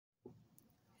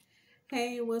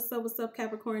Hey, what's up,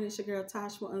 Capricorn? It's your girl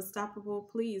Tosh with Unstoppable.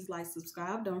 Please like,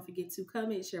 subscribe. Don't forget to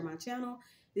comment, share my channel.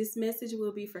 This message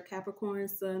will be for Capricorn,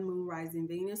 Sun, Moon, Rising,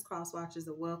 Venus. Cross watchers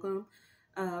are welcome.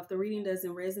 If the reading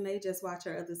doesn't resonate, just watch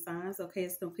our other signs. Okay,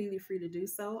 it's completely free to do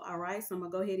so. All right, so I'm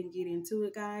going to go ahead and get into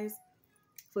it, guys.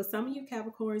 For some of you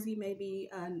Capricorns, you may be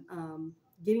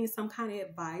getting some kind of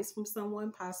advice from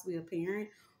someone, possibly a parent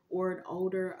or an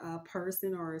older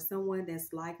person or someone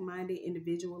that's like-minded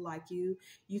individual like you.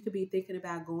 You could be thinking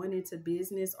about going into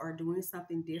business or doing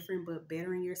something different, but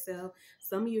bettering yourself.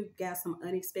 Some of you got some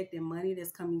unexpected money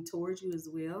that's coming towards you as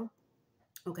well.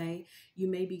 Okay, you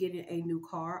may be getting a new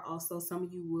car. Also, some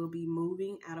of you will be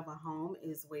moving out of a home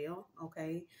as well.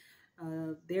 Okay,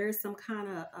 there's some kind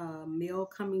of mail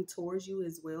coming towards you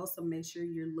as well. So make sure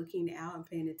you're looking out and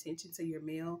paying attention to your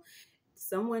mail.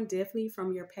 Someone definitely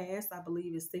from your past, I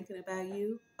believe, is thinking about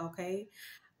you. Okay.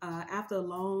 After a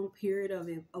long period of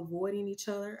avoiding each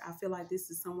other, I feel like this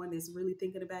is someone that's really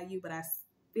thinking about you, but I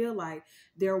feel like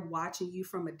they're watching you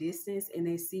from a distance and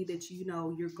they see that, you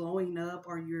know, you're glowing up,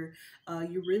 or you're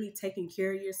really taking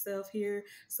care of yourself here.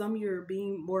 Some you're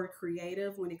being more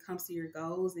creative when it comes to your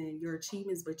goals and your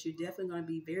achievements, but you're definitely going to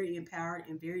be very empowered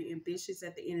and very ambitious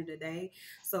at the end of the day.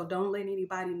 So don't let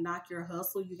anybody knock your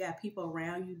hustle. You got people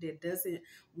around you that doesn't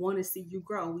want to see you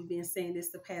grow. We've been saying this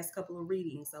the past couple of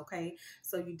readings. Okay,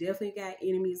 so you definitely got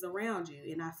enemies around you,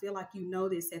 and I feel like you know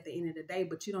this at the end of the day,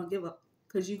 but you don't give up,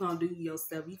 because you're going to do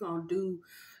yourself. You're going to do,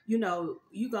 you know,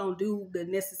 you're going to do the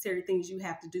necessary things you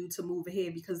have to do to move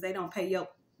ahead, because they don't pay your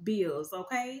bills.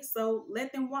 Okay, so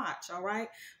let them watch. All right,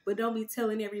 but don't be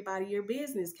telling everybody your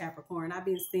business, Capricorn. I've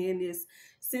been saying this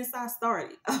since I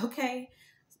started. Okay,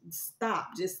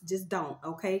 stop. Just don't.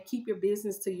 Okay, keep your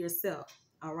business to yourself.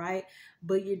 All right,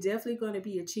 but you're definitely going to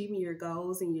be achieving your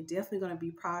goals, and you're definitely going to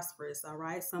be prosperous. All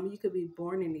right, some of you could be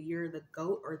born in the year of the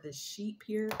goat or the sheep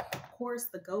here. Of course,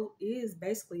 the goat is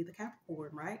basically the Capricorn,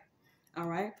 right? All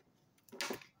right,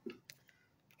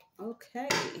 okay.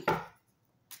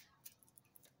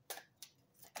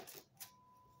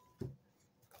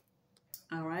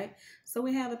 All right, so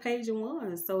we have the Page of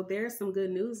Wands. So there's some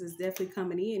good news that's definitely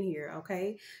coming in here.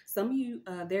 Okay, some of you,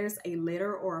 there's a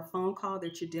letter or a phone call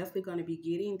that you're definitely going to be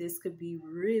getting. This could be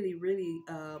really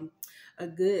a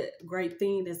great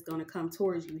thing that's going to come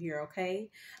towards you here. Okay,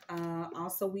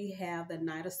 also we have the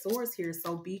Knight of Swords here,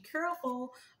 so be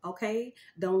careful. Okay,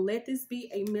 don't let this be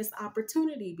a missed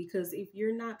opportunity, because if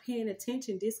you're not paying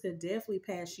attention, this could definitely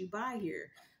pass you by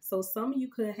here. So some of you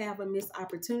could have a missed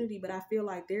opportunity, but I feel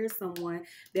like there's someone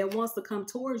that wants to come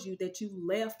towards you that you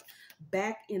left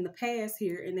back in the past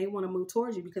here, and they want to move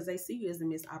towards you because they see you as a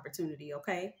missed opportunity.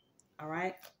 Okay, all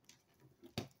right.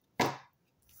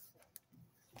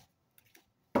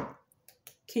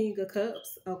 King of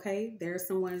Cups. Okay, there's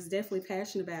someone that's definitely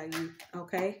passionate about you.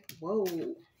 Okay, whoa.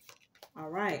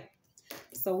 All right,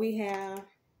 so we have,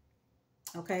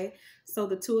 okay, so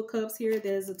the Two of Cups here,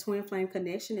 there's a twin flame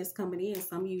connection that's coming in.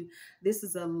 Some of you, this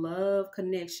is a love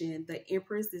connection. The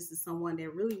Empress, this is someone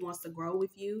that really wants to grow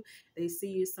with you. They see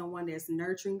you as someone that's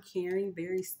nurturing, caring,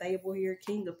 very stable here.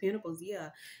 King of Pentacles, yeah.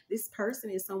 This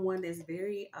person is someone that's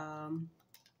very,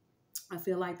 I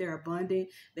feel like they're abundant.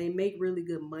 They make really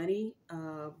good money,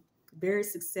 very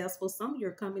successful. Some of you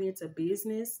are coming into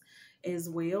business as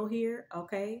well here,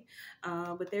 okay?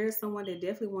 But there's someone that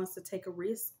definitely wants to take a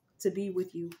risk to be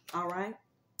with you. All right,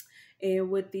 and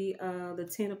with the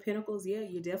Ten of Pentacles, yeah,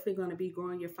 you're definitely going to be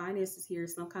growing your finances here.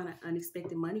 Some kind of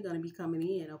unexpected money going to be coming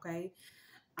in. Okay,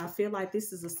 I feel like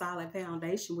this is a solid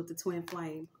foundation with the twin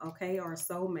flame, okay, or a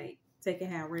soulmate. Take it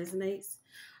how it resonates.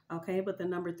 Okay, but the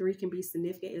number 3 can be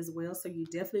significant as well. So you're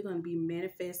definitely going to be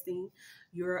manifesting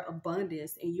your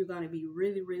abundance, and you're going to be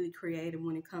really creative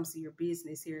when it comes to your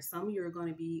business here. Some of you are going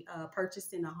to be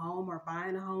purchasing a home or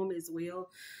buying a home as well.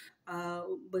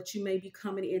 But you may be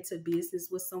coming into business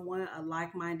with someone, a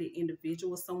like-minded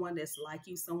individual, someone that's like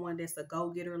you, someone that's a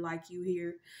go-getter like you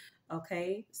here.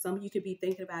 Okay, some of you could be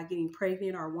thinking about getting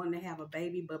pregnant or wanting to have a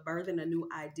baby, but birthing a new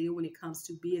idea when it comes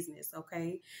to business.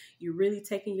 Okay, you're really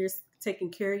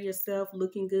taking care of yourself,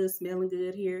 looking good, smelling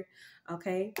good here.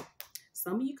 Okay,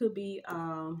 some of you could be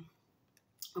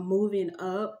moving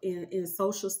up in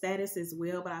social status as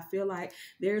well, but I feel like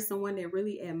there's someone that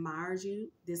really admires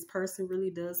you. This person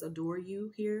really does adore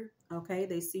you here. Okay,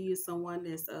 they see you as someone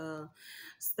that's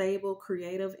stable,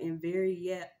 creative, and very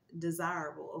yet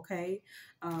desirable. Okay,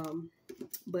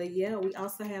 but yeah, we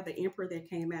also have the Emperor that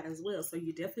came out as well, so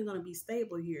you're definitely going to be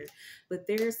stable here. But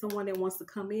there's someone that wants to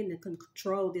come in and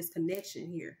control this connection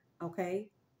here. Okay,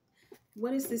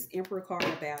 what is this Emperor card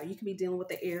about? You can be dealing with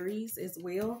the Aries as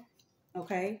well.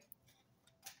 Okay,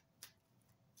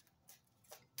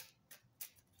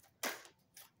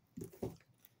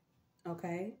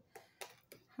 Okay.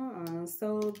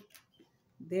 So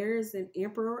there's an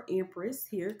emperor empress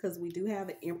here, because we do have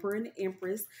an emperor and an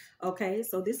empress. Okay,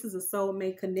 so this is a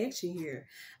soulmate connection here.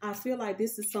 I feel like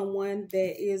this is someone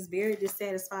that is very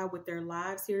dissatisfied with their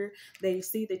lives here. They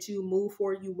see that you moved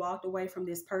forward, you walked away from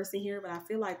this person here, but I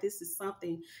feel like this is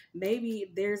something,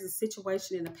 maybe there's a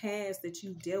situation in the past that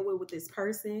you dealt with this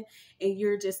person and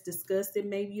you're just disgusted.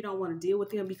 Maybe you don't want to deal with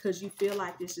them because you feel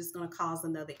like this is going to cause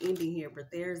another ending here,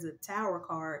 but there's a Tower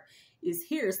card is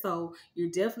here. So you're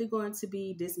definitely going to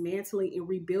be dismantling and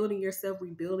rebuilding yourself,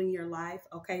 rebuilding your life,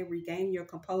 okay, regaining your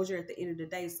composure at the end of the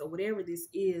day. So whatever this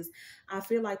is, I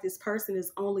feel like this person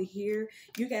is only here.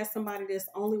 You got somebody that's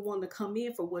only wanting to come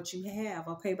in for what you have,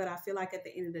 okay, but I feel like at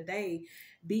the end of the day,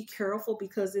 be careful,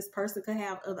 because this person could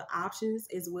have other options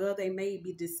as well. They may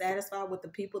be dissatisfied with the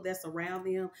people that's around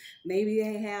them. Maybe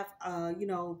they have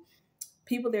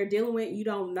people they're dealing with, you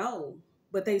don't know,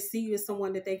 but they see you as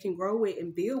someone that they can grow with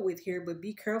and build with here. But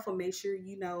be careful. Make sure,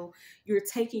 you're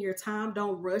taking your time.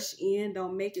 Don't rush in.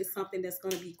 Don't make it something that's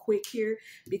going to be quick here,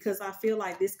 because I feel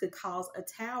like this could cause a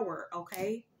tower.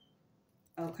 Okay.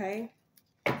 Okay.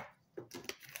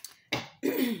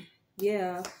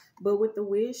 Yeah. But with the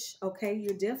wish, okay,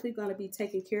 you're definitely going to be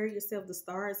taking care of yourself, the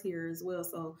stars here as well.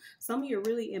 So some of you are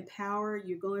really empowered.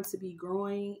 You're going to be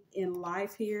growing in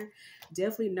life here.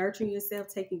 Definitely nurturing yourself,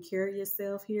 taking care of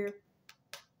yourself here.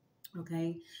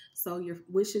 Okay, so your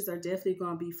wishes are definitely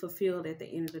going to be fulfilled at the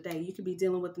end of the day. You could be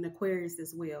dealing with an Aquarius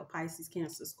as well, Pisces,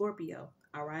 Cancer, Scorpio.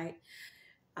 All right.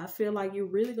 I feel like you're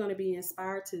really going to be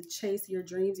inspired to chase your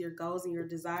dreams, your goals, and your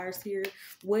desires here.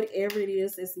 Whatever it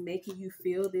is that's making you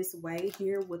feel this way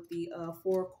here with the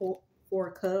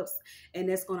Four Cups, and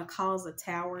that's going to cause a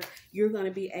tower, you're going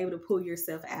to be able to pull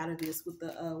yourself out of this with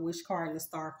the Wish card and the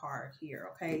Star card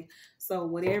here. Okay, so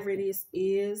whatever it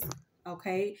is,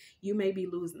 okay, you may be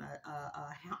losing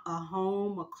a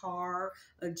home, a car,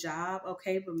 a job,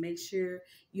 okay, but make sure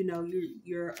you're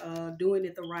doing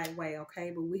it the right way,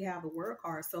 okay. But we have the World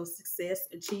card, so success,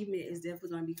 achievement is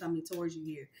definitely going to be coming towards you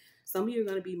here. Some of you are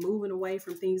going to be moving away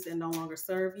from things that no longer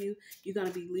serve you. You're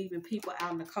going to be leaving people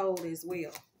out in the cold as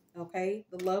well, okay.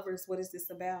 The Lovers, what is this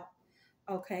about?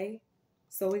 Okay,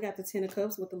 so we got the Ten of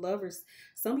Cups with the Lovers.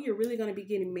 Some of you are really going to be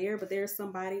getting married, but there's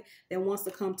somebody that wants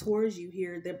to come towards you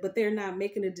here, but they're not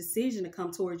making a decision to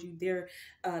come towards you.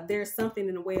 There's something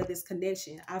in the way of this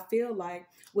connection. I feel like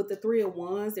with the Three of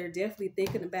Wands, they're definitely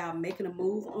thinking about making a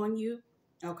move on you,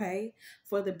 okay,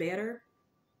 for the better.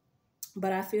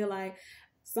 But I feel like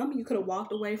some of you could have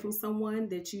walked away from someone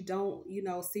that you don't,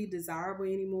 see desirable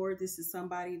anymore. This is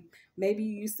somebody maybe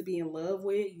you used to be in love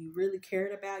with, you really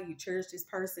cared about, you cherished this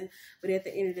person. But at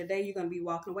the end of the day, you're going to be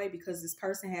walking away because this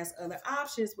person has other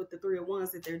options with the Three of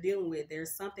Wands that they're dealing with.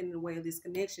 There's something in the way of this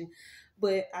connection.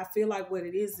 But I feel like what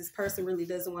it is, this person really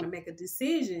doesn't want to make a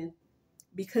decision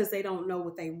because they don't know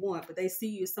what they want, but they see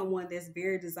you as someone that's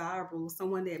very desirable,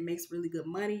 someone that makes really good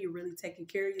money. You're really taking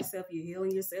care of yourself. You're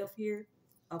healing yourself here.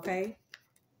 Okay.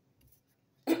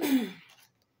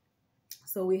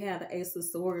 So we have the Ace of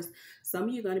Swords. Some of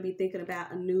you are going to be thinking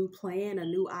about a new plan, a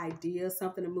new idea,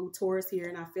 something to move towards here.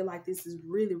 And I feel like this is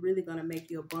really, really going to make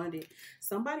you abundant.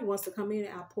 Somebody wants to come in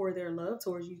and outpour their love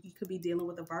towards you. You could be dealing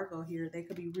with a Virgo here. They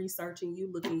could be researching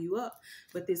you, looking you up.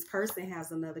 But this person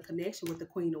has another connection with the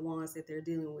Queen of Wands that they're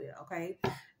dealing with, okay?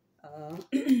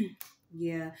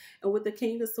 Yeah. And with the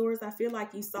King of Swords, I feel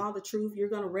like you saw the truth. You're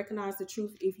going to recognize the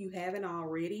truth if you haven't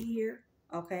already here,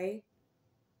 okay?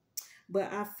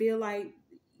 But I feel like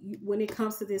when it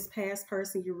comes to this past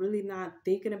person, you're really not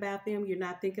thinking about them. You're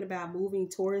not thinking about moving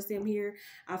towards them here.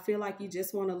 I feel like you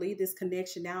just want to leave this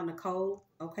connection down the cold,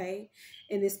 okay?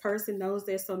 And this person knows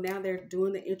that, so now they're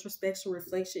doing the introspection,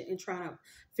 reflection, and trying to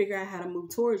figure out how to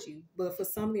move towards you. But for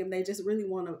some of them, they just really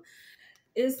want to,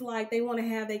 it's like they want to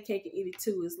have their cake and eat it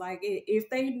too. It's like if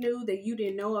they knew that you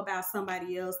didn't know about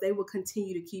somebody else, they would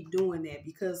continue to keep doing that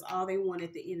because all they want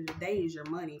at the end of the day is your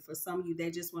money. For some of you,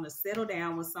 they just want to settle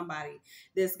down with somebody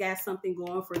that's got something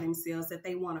going for themselves that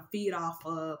they want to feed off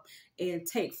of and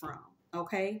take from,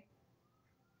 okay?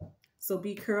 So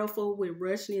be careful with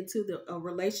rushing into a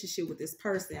relationship with this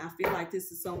person. I feel like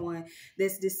this is someone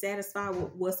that's dissatisfied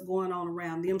with what's going on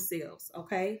around themselves,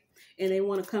 okay? And they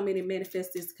want to come in and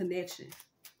manifest this connection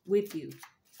with you,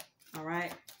 all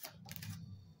right?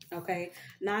 Okay,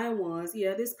 9 of Wands.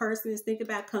 Yeah, this person is thinking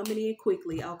about coming in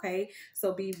quickly, okay?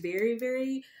 So be very,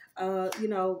 very,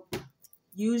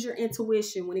 Use your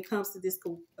intuition when it comes to this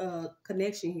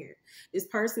connection here. This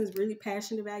person is really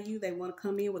passionate about you. They want to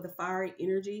come in with a fiery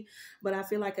energy. But I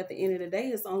feel like at the end of the day,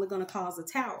 it's only going to cause a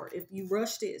tower. If you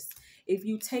rush this, if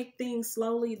you take things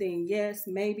slowly, then yes,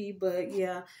 maybe. But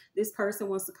yeah, this person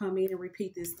wants to come in and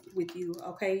repeat this with you.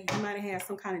 Okay. You might have had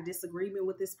some kind of disagreement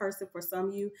with this person for some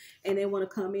of you, and they want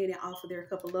to come in and offer their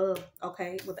cup of love.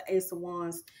 Okay. With the Ace of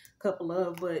Wands, cup of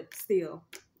love, but still.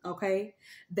 Okay,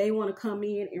 they want to come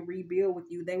in and rebuild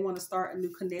with you. They want to start a new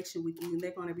connection with you, and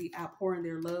they're going to be outpouring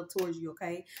their love towards you.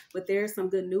 Okay, but there's some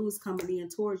good news coming in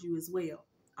towards you as well.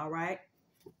 All right,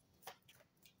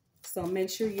 so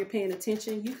make sure you're paying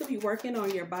attention. You could be working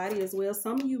on your body as well.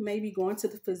 Some of you may be going to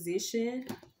the physician.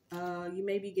 You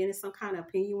may be getting some kind of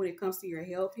opinion when it comes to your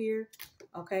health here.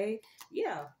 Okay,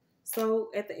 yeah. So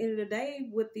at the end of the day,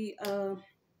 with the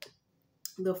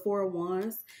Four of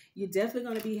Wands, you're definitely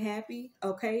going to be happy.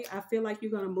 Okay, I feel like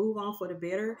you're going to move on for the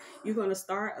better. You're going to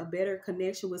start a better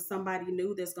connection with somebody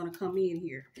new that's going to come in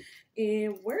here.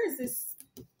 And where is this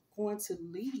going to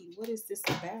lead? What is this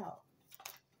about?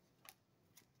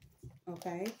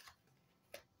 Okay,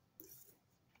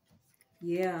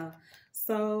 yeah.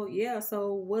 So yeah,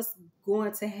 so what's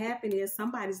going to happen is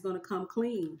somebody's going to come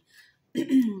clean.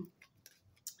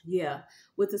 Yeah,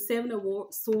 with the Seven of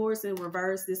Swords in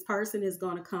reverse, this person is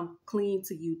going to come clean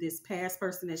to you. This past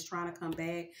person that's trying to come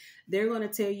back, they're going to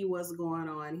tell you what's going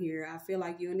on here. I feel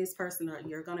like you and this person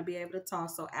you're going to be able to talk.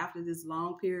 So after this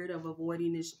long period of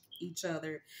avoiding each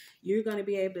other, you're going to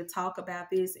be able to talk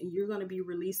about this, and you're going to be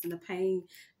releasing the pain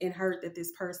and hurt that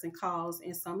this person caused.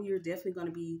 And some of you are definitely going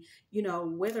to be, you know,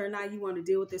 whether or not you want to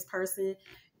deal with this person,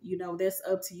 you know, that's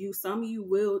up to you. Some of you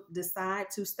will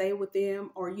decide to stay with them,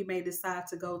 or you may decide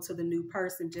to go to the new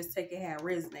person. Just take it how it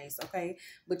resonates, okay?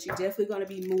 But you're definitely going to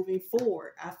be moving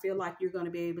forward. I feel like you're going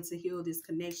to be able to heal this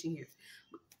connection here.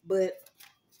 But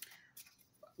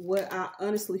what I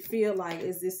honestly feel like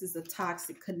is this is a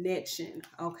toxic connection,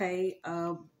 okay?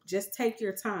 Just take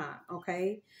your time,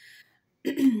 okay?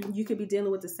 You could be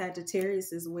dealing with the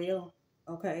Sagittarius as well,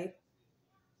 okay?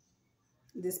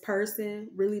 This person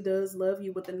really does love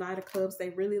you with the Knight of Cups.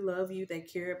 They really love you. They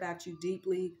care about you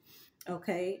deeply.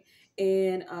 Okay.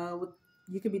 And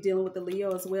you could be dealing with the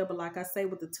Leo as well. But like I say,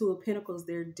 with the Two of Pentacles,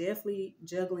 they're definitely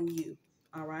juggling you.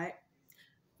 All right.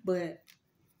 But,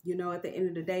 you know, at the end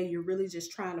of the day, you're really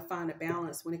just trying to find a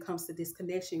balance when it comes to this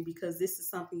connection, because this is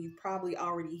something you probably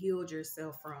already healed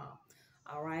yourself from.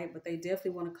 All right. But they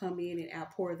definitely want to come in and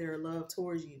outpour their love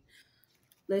towards you.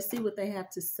 Let's see what they have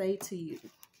to say to you.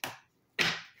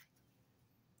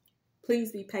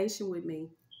 Please be patient with me,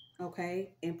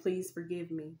 okay? And please forgive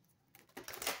me.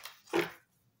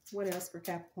 What else for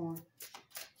Capricorn?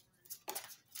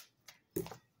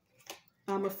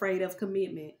 I'm afraid of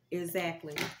commitment.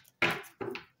 Exactly.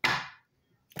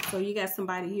 So you got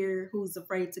somebody here who's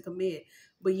afraid to commit,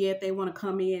 but yet they want to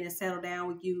come in and settle down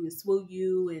with you and swoop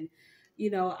you. And, you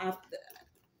know,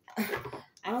 I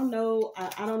don't know.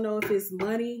 I don't know if it's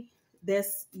money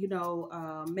that's, you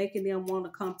know, making them want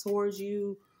to come towards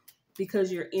you,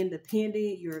 because you're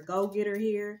independent, you're a go-getter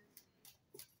here.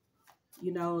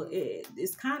 You know,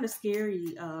 it's kind of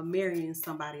scary marrying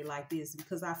somebody like this,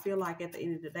 because I feel like at the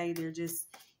end of the day, they're just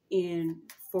in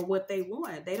for what they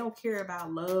want. They don't care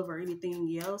about love or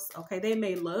anything else. Okay, they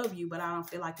may love you, but I don't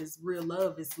feel like it's real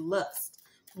love. It's lust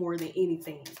more than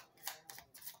anything.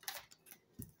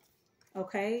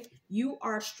 Okay, you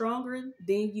are stronger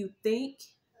than you think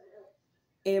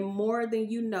and more than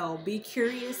you know. Be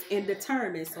curious and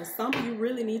determined. So some of you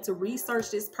really need to research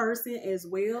this person as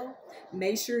well.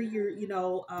 Make sure you're, you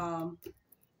know,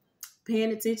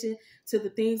 paying attention to the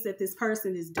things that this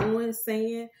person is doing,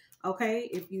 saying.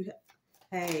 Okay, if you,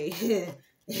 hey,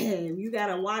 you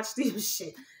gotta watch this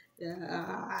shit. You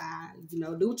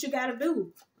know, do what you gotta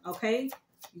do. Okay,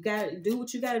 you gotta do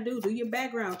what you gotta do. Do your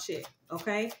background check.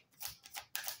 Okay,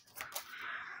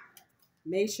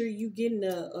 make sure you getting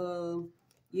the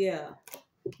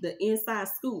the inside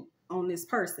scoop on this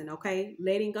person, okay?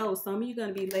 Letting go. Some of you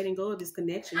going to be letting go of this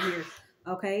connection here,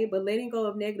 okay? But letting go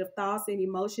of negative thoughts and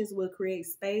emotions will create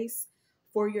space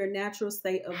for your natural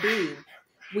state of being.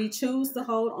 We choose to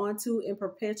hold on to and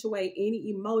perpetuate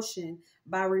any emotion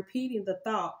by repeating the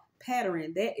thought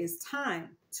pattern that is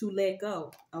time to let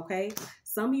go, okay?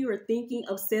 Some of you are thinking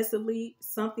obsessively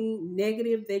something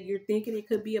negative that you're thinking. It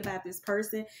could be about this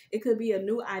person. It could be a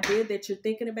new idea that you're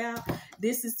thinking about.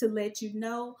 This is to let you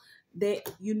know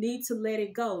that you need to let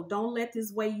it go. Don't let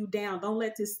this weigh you down. Don't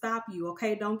let this stop you,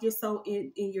 okay? Don't get so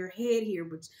in your head here.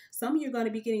 But some of you are going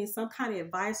to be getting some kind of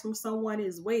advice from someone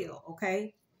as well,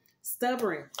 okay?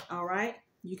 Stubborn, all right?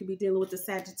 You could be dealing with the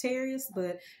Sagittarius,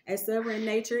 but a stubborn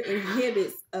nature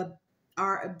inhibits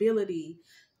our ability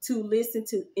to listen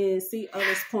to and see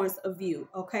others' points of view.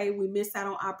 Okay, we miss out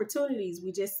on opportunities.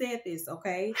 We just said this.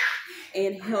 Okay,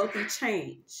 and healthy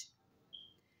change.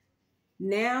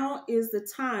 Now is the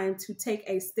time to take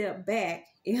a step back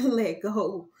and let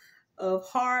go of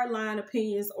hardline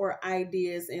opinions or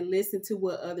ideas and listen to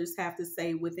what others have to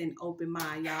say with an open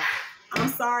mind, y'all. I'm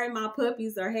sorry, my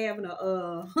puppies are having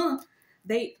a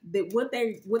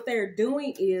what they're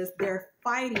doing is they're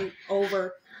fighting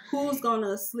over who's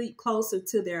gonna sleep closer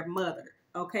to their mother.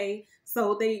 Okay,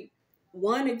 so they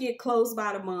want to get close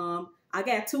by the mom. I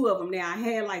got 2 of them now. I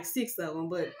had like 6 of them,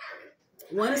 but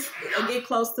one is get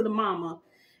close to the mama,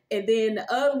 and then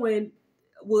the other one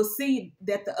will see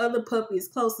that the other puppy is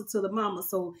closer to the mama.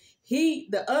 So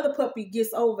the other puppy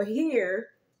gets over here,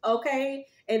 okay,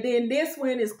 and then this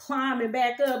one is climbing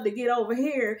back up to get over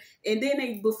here, and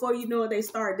then before you know it, they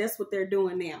start. That's what they're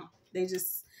doing now. They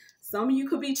just some of you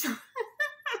could be trying.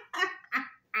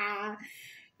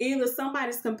 Either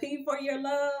somebody's competing for your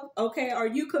love, okay, or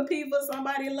you compete for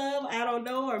somebody's love, I don't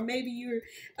know, or maybe you're,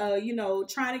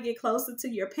 trying to get closer to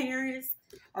your parents,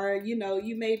 or, you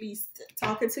may be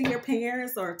talking to your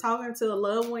parents or talking to a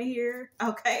loved one here,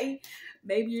 okay?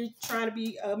 Maybe you're trying to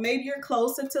be, maybe you're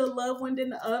closer to a loved one than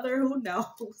the other, who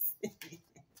knows?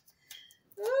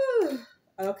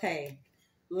 Okay,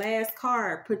 last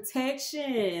card,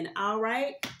 protection, all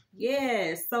right?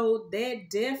 Yes, so that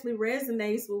definitely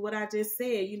resonates with what I just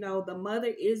said. The mother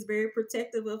is very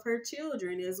protective of her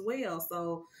children as well.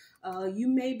 So you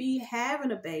may be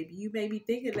having a baby. You may be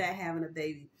thinking about having a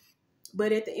baby.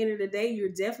 But at the end of the day, you're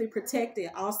definitely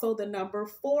protected. Also, the number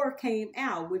 4 came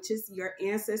out, which is your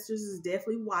ancestors is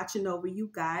definitely watching over you,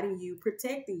 guiding you,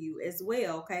 protecting you as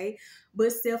well, okay?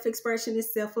 But self-expression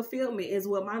is self-fulfillment is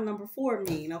what my number 4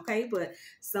 mean, okay? But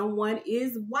someone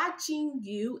is watching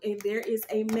you and there is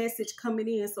a message coming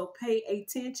in, so pay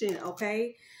attention,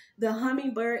 okay? The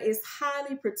hummingbird is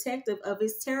highly protective of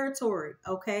its territory,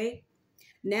 okay?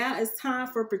 Now it's time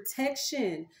for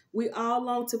protection. We all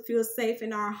long to feel safe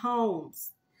in our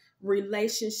homes,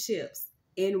 relationships,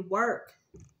 and work.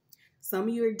 Some of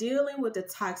you are dealing with a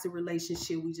toxic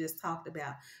relationship we just talked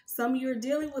about. Some of you are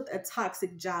dealing with a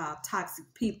toxic job,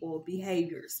 toxic people,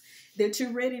 behaviors that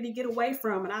you're ready to get away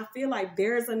from. And I feel like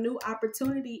there's a new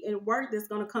opportunity in work that's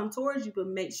going to come towards you, but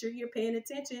make sure you're paying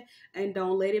attention and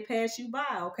don't let it pass you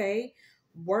by, okay?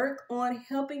 Work on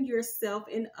helping yourself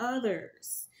and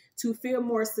others to feel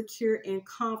more secure and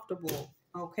comfortable,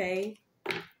 okay?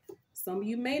 Some of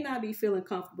you may not be feeling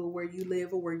comfortable where you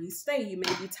live or where you stay. You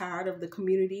may be tired of the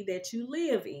community that you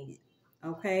live in,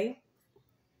 okay?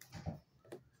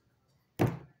 And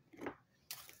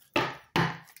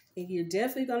you're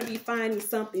definitely going to be finding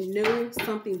something new,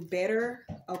 something better,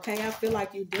 okay? I feel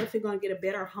like you're definitely going to get a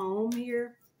better home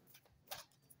here.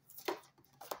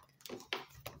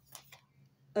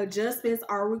 Adjustments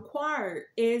are required.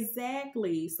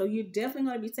 Exactly. So you're definitely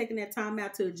going to be taking that time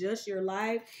out to adjust your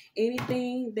life.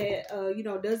 Anything that,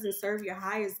 doesn't serve your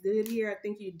highest good here, I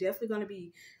think you're definitely going to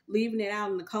be leaving it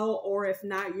out in the cold. Or if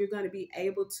not, you're going to be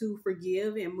able to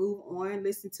forgive and move on.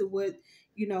 Listen to what,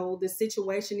 the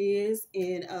situation is.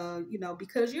 And,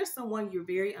 because you're someone, you're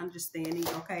very understanding,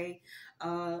 okay?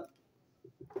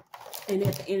 And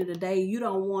at the end of the day, you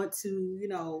don't want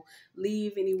to,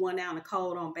 leave anyone out in the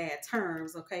cold on bad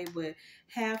terms, okay? But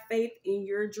have faith in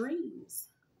your dreams,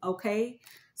 okay?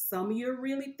 Some of you are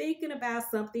really thinking about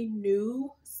something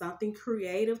new, something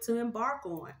creative to embark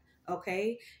on,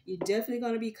 okay? You're definitely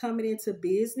going to be coming into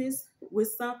business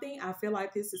with something. I feel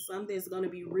like this is something that's going to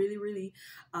be really, really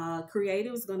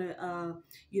creative. It's going to,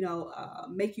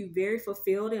 make you very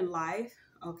fulfilled in life,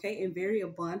 okay? And very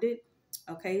abundant.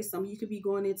 Okay, some of you could be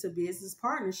going into business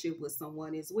partnership with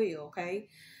someone as well, okay?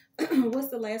 What's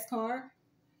the last card?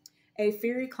 A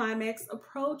fairy climax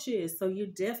approaches. So you're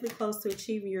definitely close to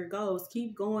achieving your goals.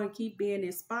 Keep going, keep being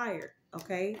inspired,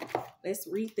 okay? Let's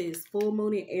read this. Full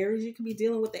moon in Aries. You could be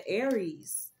dealing with the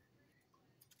Aries.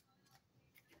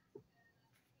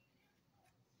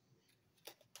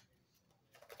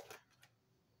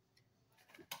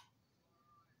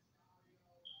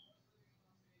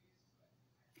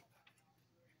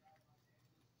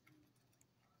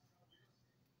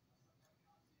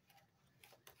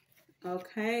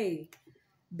 Okay.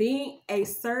 Being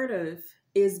assertive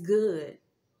is good.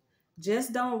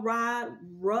 Just don't ride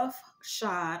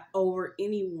roughshod over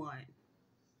anyone.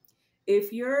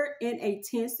 If you're in a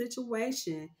tense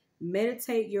situation,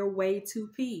 meditate your way to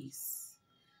peace.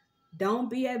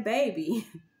 Don't be a baby.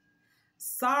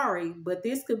 Sorry, but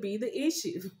this could be the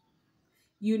issue.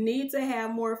 You need to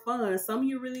have more fun. Some of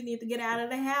you really need to get out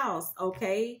of the house,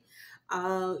 okay?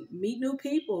 meet new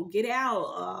people, get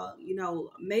out. You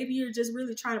know, maybe you're just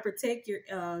really trying to protect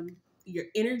your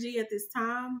energy at this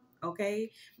time. Okay,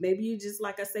 maybe you just,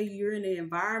 like I say, you're in an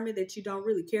environment that you don't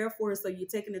really care for, so you're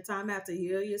taking the time out to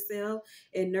heal yourself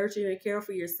and nurture and care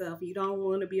for yourself. You don't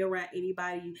want to be around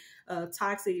anybody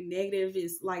toxic, negative.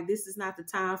 It's like this is not the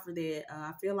time for that.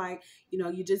 I feel like, you know,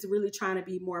 you're just really trying to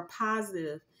be more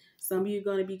positive. Some of you are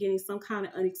going to be getting some kind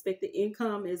of unexpected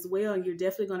income as well. You're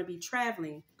definitely going to be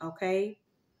traveling, okay?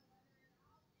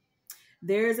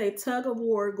 There's a tug of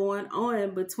war going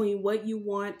on between what you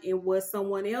want and what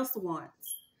someone else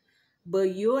wants.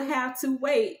 But you'll have to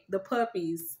wait, the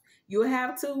puppies. You'll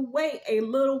have to wait a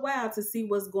little while to see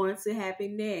what's going to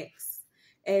happen next.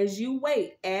 As you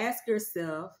wait, ask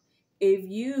yourself if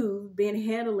you've been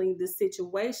handling the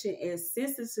situation as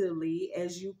sensitively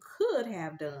as you could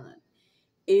have done.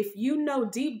 If you know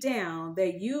deep down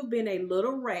that you've been a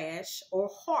little rash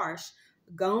or harsh,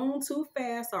 gone too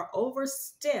fast, or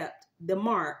overstepped the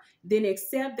mark, then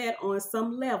accept that on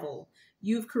some level.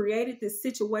 You've created this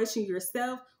situation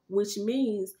yourself, which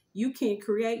means you can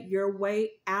create your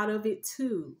way out of it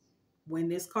too. When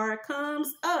this card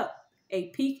comes up,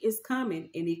 a peak is coming,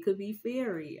 and it could be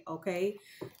fairy, okay?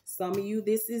 Some of you,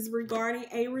 this is regarding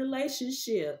a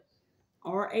relationship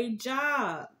or a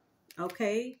job,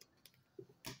 okay?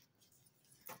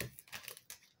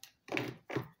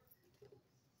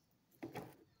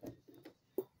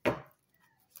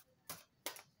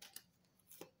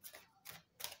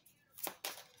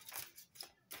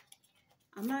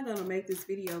 I'm not going to make this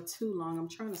video too long. I'm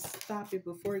trying to stop it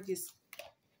before it gets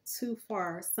too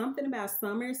far. Something about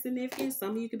summer is significant.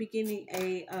 Some of you could be getting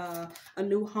a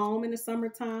new home in the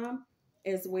summertime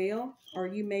as well. Or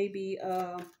you may be,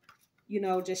 you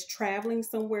know, just traveling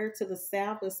somewhere to the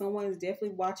south, but someone is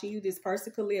definitely watching you. This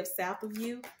person could live south of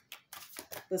you.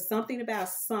 But something about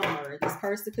summer. This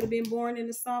person could have been born in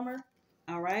the summer.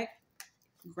 All right.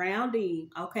 Grounding,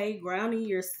 okay? Grounding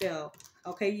yourself,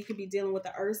 okay? You could be dealing with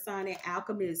the earth sign and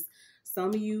alchemist. Some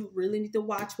of you really need to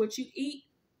watch what you eat,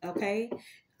 okay?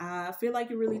 I feel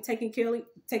like you're really taking care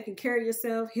of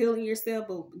yourself, healing yourself,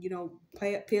 but, you know,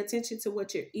 pay attention to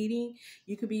what you're eating.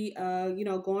 You could be, you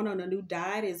know, going on a new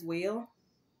diet as well,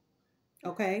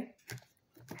 okay?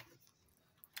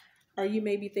 Or you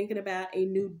may be thinking about a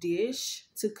new dish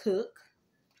to cook.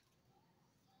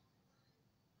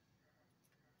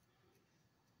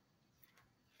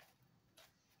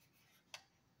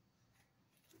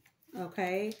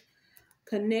 Okay?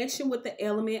 Connection with the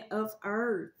element of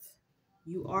earth.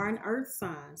 You are an earth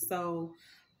sign. So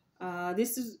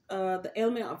this is the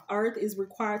element of earth is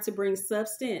required to bring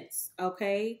substance.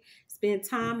 Okay. Spend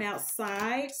time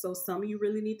outside. So some of you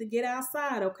really need to get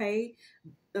outside. Okay.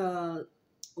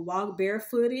 Walk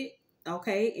barefooted.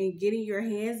 Okay. And getting your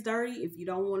hands dirty. If you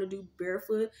don't want to do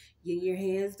barefoot, getting your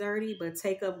hands dirty, but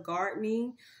take up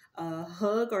gardening,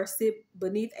 hug or sit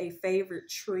beneath a favorite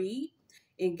tree.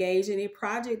 Engage in a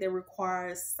project that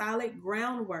requires solid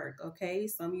groundwork, okay?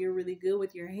 Some of you are really good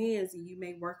with your hands and you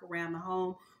may work around the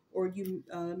home, or you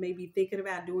may be thinking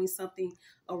about doing something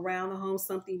around the home,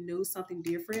 something new, something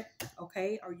different,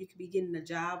 okay? Or you could be getting a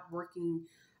job working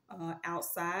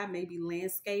outside, maybe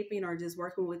landscaping, or just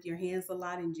working with your hands a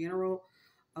lot in general,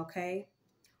 okay?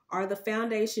 Are the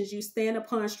foundations you stand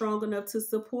upon strong enough to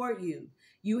support you?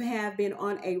 You have been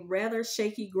on a rather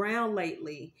shaky ground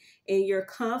lately, and your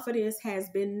confidence has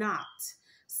been knocked.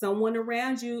 Someone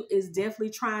around you is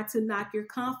definitely trying to knock your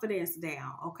confidence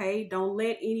down, okay? Don't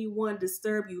let anyone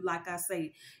disturb you. Like I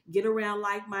say, get around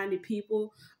like-minded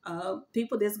people,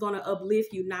 people that's going to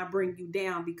uplift you, not bring you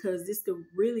down, because this could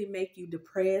really make you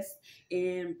depressed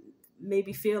and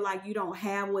maybe feel like you don't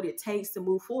have what it takes to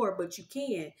move forward, but you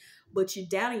can. But you're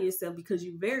doubting yourself because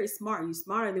you're very smart. You're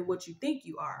smarter than what you think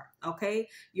you are, okay?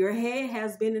 Your head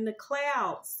has been in the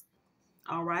clouds,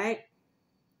 all right?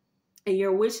 And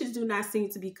your wishes do not seem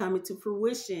to be coming to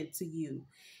fruition to you.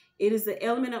 It is the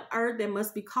element of earth that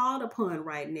must be called upon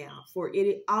right now, for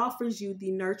it offers you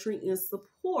the nurturing and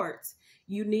support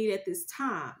you need at this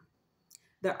time.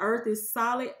 The earth is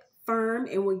solid, firm,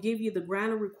 and will give you the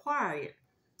ground required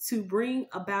to bring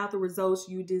about the results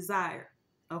you desire,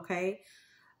 okay?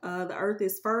 The earth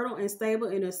is fertile and stable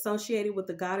and associated with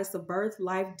the goddess of birth,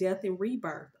 life, death, and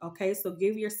rebirth. Okay, so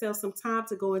give yourself some time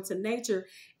to go into nature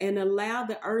and allow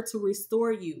the earth to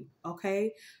restore you.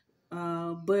 Okay,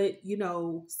 but you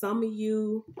know, some of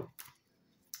you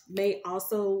may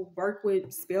also work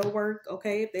with spell work.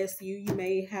 Okay, if that's you, you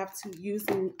may have to use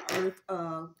an earth,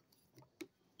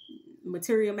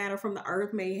 material matter from the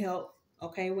earth may help.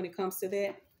 Okay, when it comes to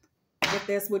that, if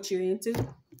that's what you're into.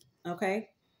 Okay.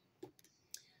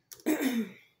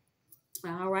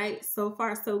 All right. So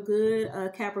far, so good.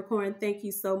 Capricorn, thank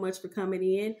you so much for coming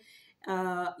in.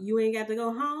 You ain't got to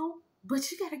go home,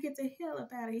 but you got to get the hell up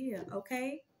out of here.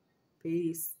 Okay.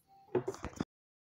 Peace.